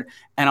tired,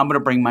 and I'm going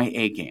to bring my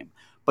A game.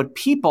 but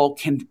people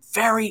can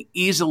very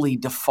easily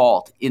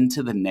default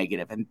into the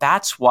negative. And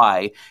that's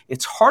why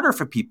it's harder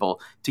for people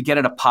to get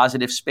in a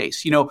positive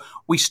space.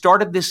 We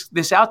started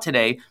this out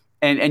today,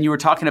 and you were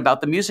talking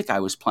about the music I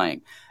was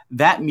playing.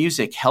 That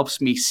music helps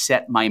me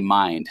set my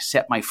mind,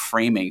 set my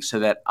framing so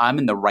that I'm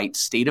in the right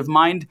state of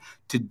mind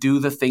to do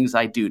the things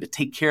I do, to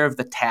take care of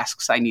the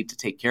tasks I need to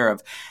take care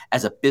of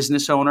as a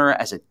business owner,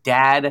 as a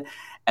dad,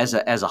 as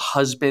a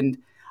husband.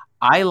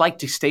 I like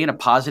to stay in a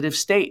positive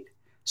state.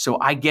 So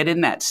I get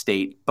in that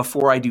state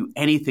before I do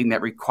anything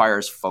that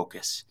requires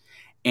focus.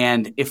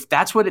 And if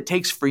that's what it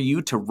takes for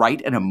you to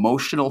write an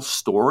emotional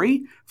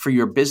story for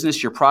your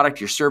business, your product,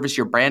 your service,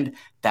 your brand,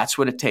 that's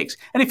what it takes.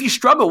 And if you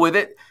struggle with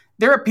it,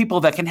 there are people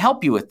that can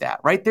help you with that,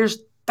 right? There's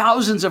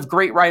thousands of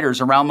great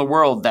writers around the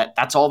world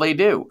that's all they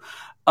do.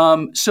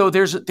 So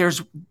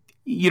there's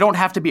you don't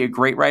have to be a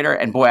great writer.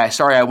 And boy,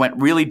 I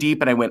went really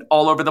deep and I went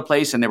all over the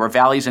place, and there were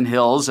valleys and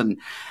hills. And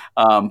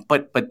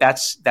but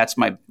that's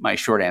my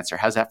short answer.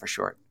 How's that for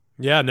short?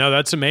 Yeah, no,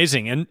 that's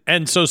amazing.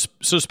 And so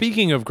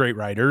speaking of great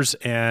writers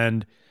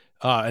and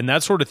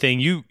that sort of thing,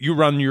 you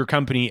run your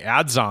company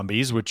Ad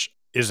Zombies, which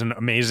is an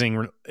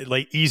amazing,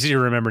 easy to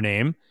remember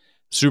name,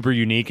 super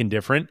unique and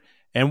different.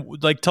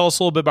 And tell us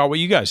a little bit about what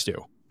you guys do.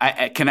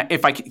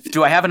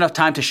 Do I have enough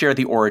time to share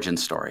the origin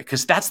story?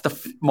 Because that's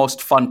the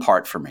most fun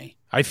part for me.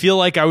 I feel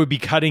like I would be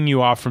cutting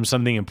you off from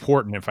something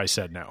important if I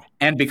said no.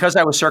 And because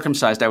I was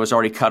circumcised, I was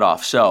already cut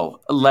off.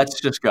 So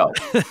let's just go.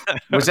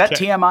 Was that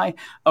TMI?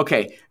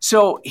 Okay.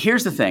 So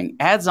here's the thing.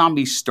 Ad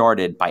Zombies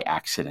started by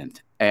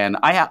accident. And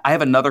I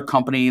have another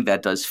company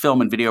that does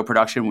film and video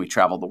production. We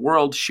travel the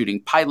world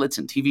shooting pilots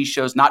and TV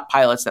shows, not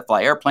pilots that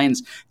fly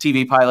airplanes,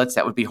 TV pilots.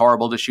 That would be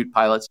horrible to shoot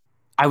pilots.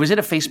 I was in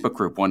a Facebook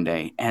group one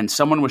day, and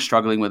someone was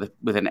struggling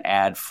with an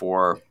ad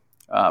for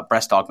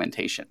breast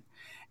augmentation.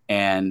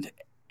 And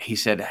he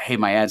said, "Hey,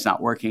 my ad's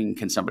not working.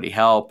 Can somebody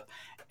help?"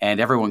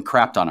 And everyone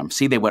crapped on him.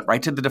 See, they went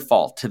right to the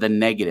default, to the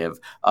negative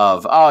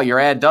of, "Oh, your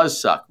ad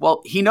does suck."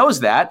 Well, he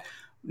knows that.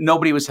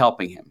 Nobody was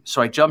helping him.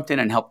 So I jumped in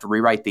and helped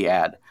rewrite the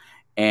ad,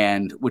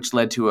 and which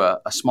led to a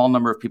small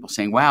number of people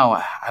saying,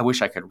 "Wow, I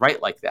wish I could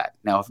write like that."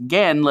 Now,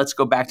 again, let's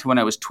go back to when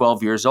I was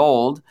 12 years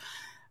old.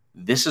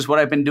 This is what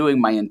I've been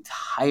doing my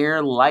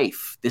entire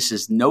life. This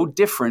is no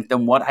different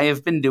than what I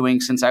have been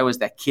doing since I was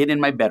that kid in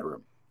my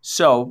bedroom.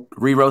 So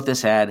rewrote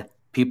this ad.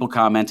 People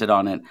commented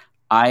on it.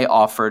 I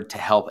offered to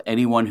help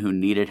anyone who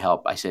needed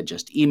help. I said,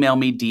 just email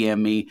me,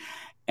 DM me.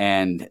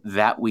 And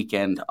that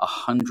weekend,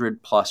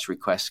 100+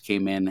 requests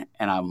came in.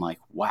 And I'm like,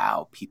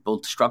 wow,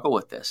 people struggle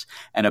with this.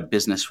 And a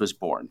business was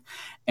born.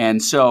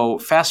 And so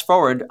fast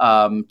forward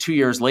 2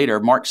 years later,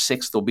 March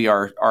 6th will be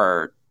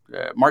our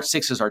March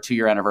 6th is our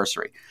 2-year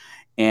anniversary.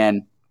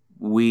 And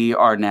we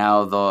are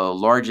now the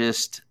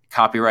largest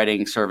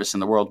copywriting service in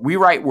the world. We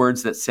write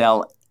words that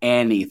sell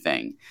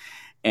anything.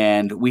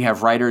 And we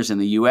have writers in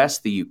the US,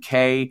 the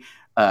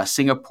UK,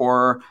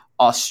 Singapore,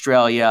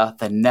 Australia,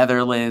 the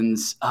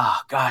Netherlands.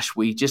 Oh, gosh,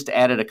 we just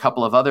added a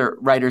couple of other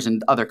writers in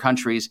other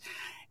countries.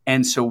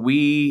 And so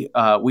we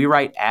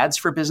write ads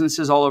for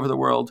businesses all over the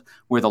world.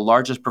 We're the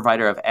largest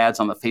provider of ads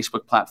on the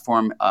Facebook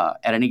platform.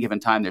 At any given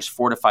time, there's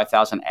 4,000 to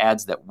 5,000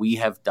 ads that we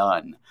have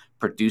done,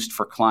 produced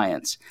for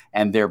clients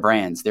and their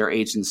brands, their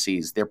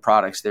agencies, their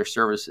products, their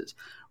services,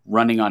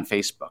 running on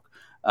Facebook.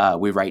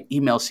 We write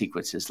email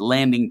sequences,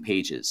 landing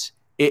pages.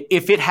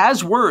 If it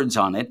has words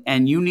on it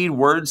and you need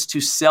words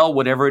to sell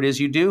whatever it is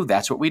you do,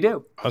 that's what we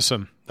do.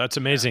 Awesome. That's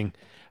amazing.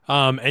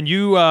 And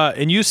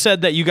you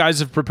said that you guys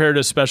have prepared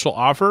a special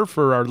offer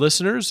for our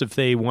listeners if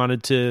they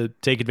wanted to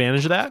take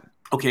advantage of that.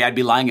 Okay, I'd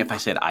be lying if I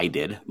said I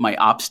did. My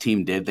ops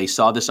team did. They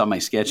saw this on my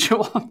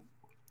schedule.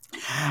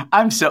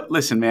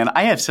 Listen, man,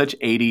 I have such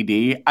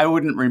ADD. I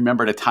wouldn't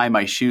remember to tie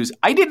my shoes.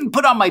 I didn't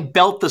put on my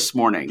belt this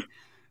morning.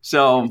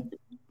 So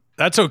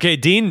that's okay.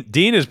 Dean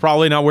is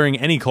probably not wearing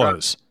any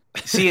clothes.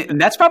 See, and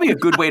that's probably a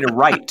good way to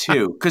write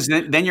too, because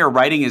then your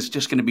writing is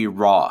just going to be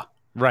raw.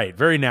 Right.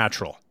 Very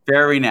natural.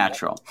 Very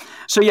natural.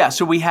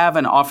 So we have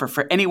an offer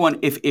for anyone.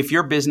 If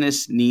your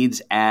business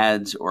needs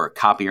ads or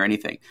copy or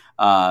anything,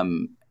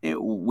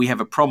 we have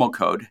a promo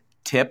code,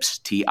 TIPS,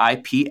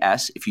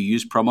 TIPS. If you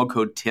use promo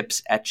code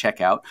TIPS at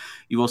checkout,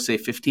 you will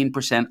save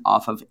 15%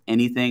 off of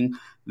anything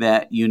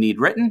that you need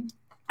written.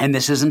 And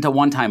this isn't a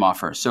one-time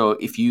offer. So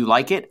if you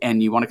like it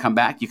and you want to come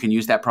back, you can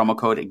use that promo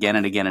code again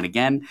and again and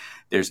again.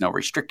 There's no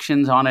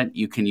restrictions on it.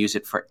 You can use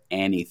it for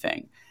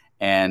anything.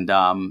 And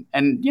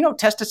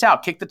test us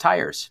out, kick the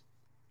tires.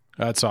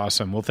 That's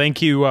awesome. Well,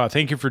 thank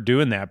you for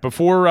doing that.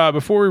 Before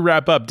we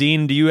wrap up,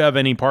 Dean, do you have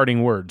any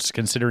parting words,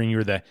 considering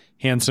you're the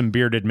handsome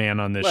bearded man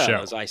on this show?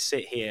 Well, as I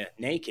sit here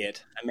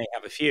naked, I may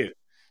have a few.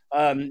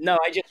 No,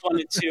 I just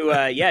wanted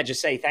to,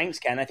 just say thanks,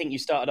 Ken. I think you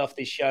started off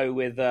this show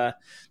with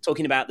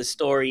talking about the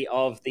story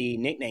of the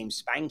nickname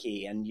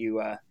Spanky, and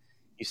you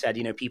said,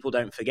 people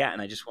don't forget,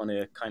 and I just want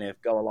to kind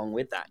of go along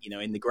with that,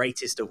 in the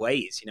greatest of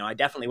ways. I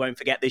definitely won't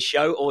forget this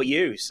show or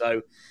you.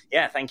 So,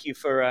 yeah, thank you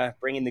for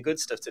bringing the good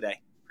stuff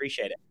today.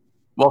 Appreciate it.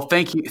 Well,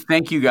 thank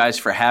you guys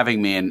for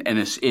having me. And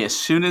as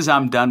soon as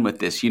I'm done with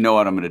this, you know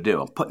what I'm going to do.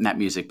 I'm putting that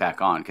music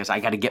back on because I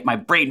got to get my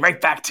brain right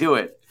back to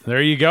it.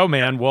 There you go,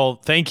 man.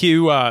 Well, thank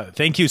you,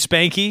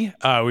 Spanky.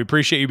 We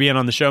appreciate you being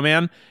on the show,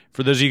 man.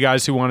 For those of you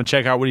guys who want to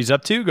check out what he's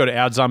up to, go to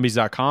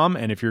AdZombies.com,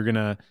 and if you're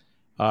gonna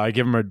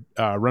give them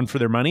a run for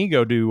their money,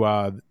 go to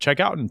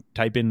checkout and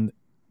type in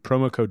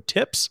promo code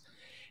TIPS.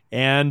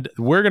 And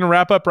we're gonna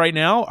wrap up right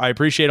now. I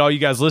appreciate all you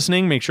guys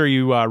listening. Make sure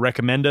you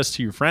recommend us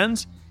to your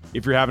friends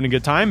if you're having a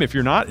good time. If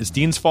you're not, it's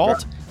Dean's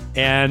fault.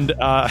 And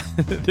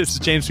this is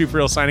James P.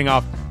 Friel signing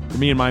off for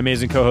me and my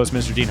amazing co-host,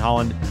 Mr. Dean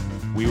Holland.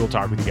 We will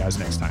talk with you guys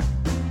next time.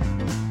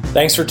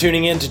 Thanks for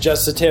tuning in to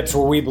Just the Tips,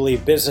 where we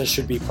believe business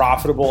should be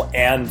profitable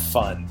and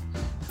fun.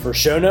 For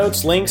show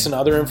notes, links, and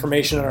other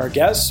information on our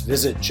guests,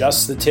 visit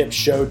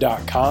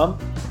justthetipshow.com.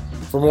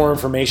 For more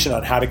information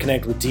on how to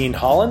connect with Dean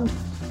Holland,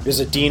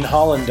 visit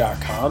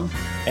deanholland.com.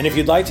 And if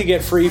you'd like to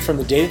get free from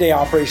the day-to-day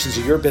operations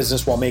of your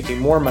business while making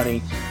more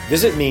money,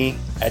 visit me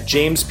at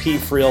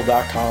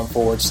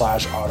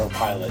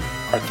jamespfriel.com/autopilot.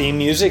 Our theme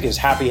music is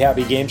Happy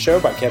Happy Game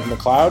Show by Kevin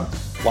MacLeod,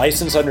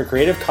 licensed under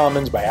Creative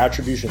Commons by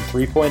Attribution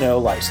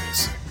 3.0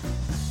 license.